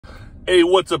Hey,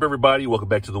 what's up, everybody? Welcome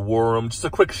back to the War Room. Just a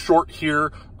quick short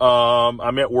here.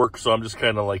 I'm at work, so I'm just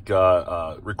kind of like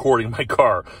recording my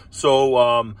car.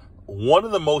 So one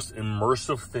of the most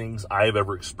immersive things I've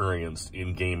ever experienced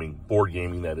in gaming, board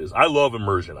gaming that is. I love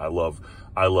immersion. I love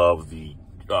the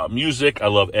music. I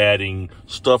love adding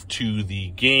stuff to the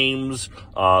games,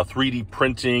 3D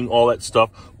printing, all that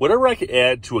stuff. Whatever I could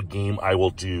add to a game, I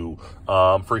will do.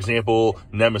 For example,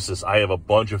 Nemesis, I have a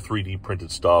bunch of 3D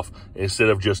printed stuff. Instead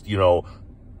of just,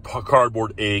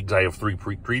 cardboard eggs, I have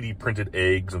 3D printed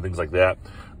eggs and things like that.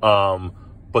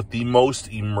 But the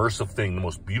most immersive thing, the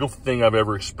most beautiful thing I've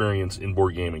ever experienced in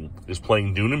board gaming is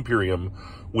playing Dune Imperium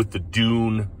with the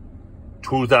Dune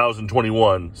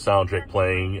 2021 soundtrack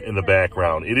playing in the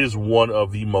background. It is one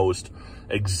of the most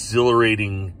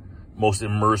exhilarating, most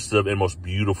immersive, and most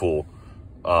beautiful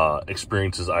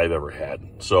experiences I've ever had.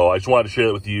 So I just wanted to share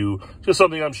that with you. Just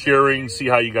something I'm sharing, see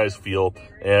how you guys feel.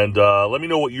 And let me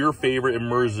know what your favorite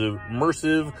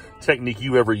immersive technique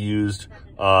you ever used,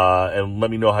 and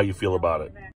let me know how you feel about it.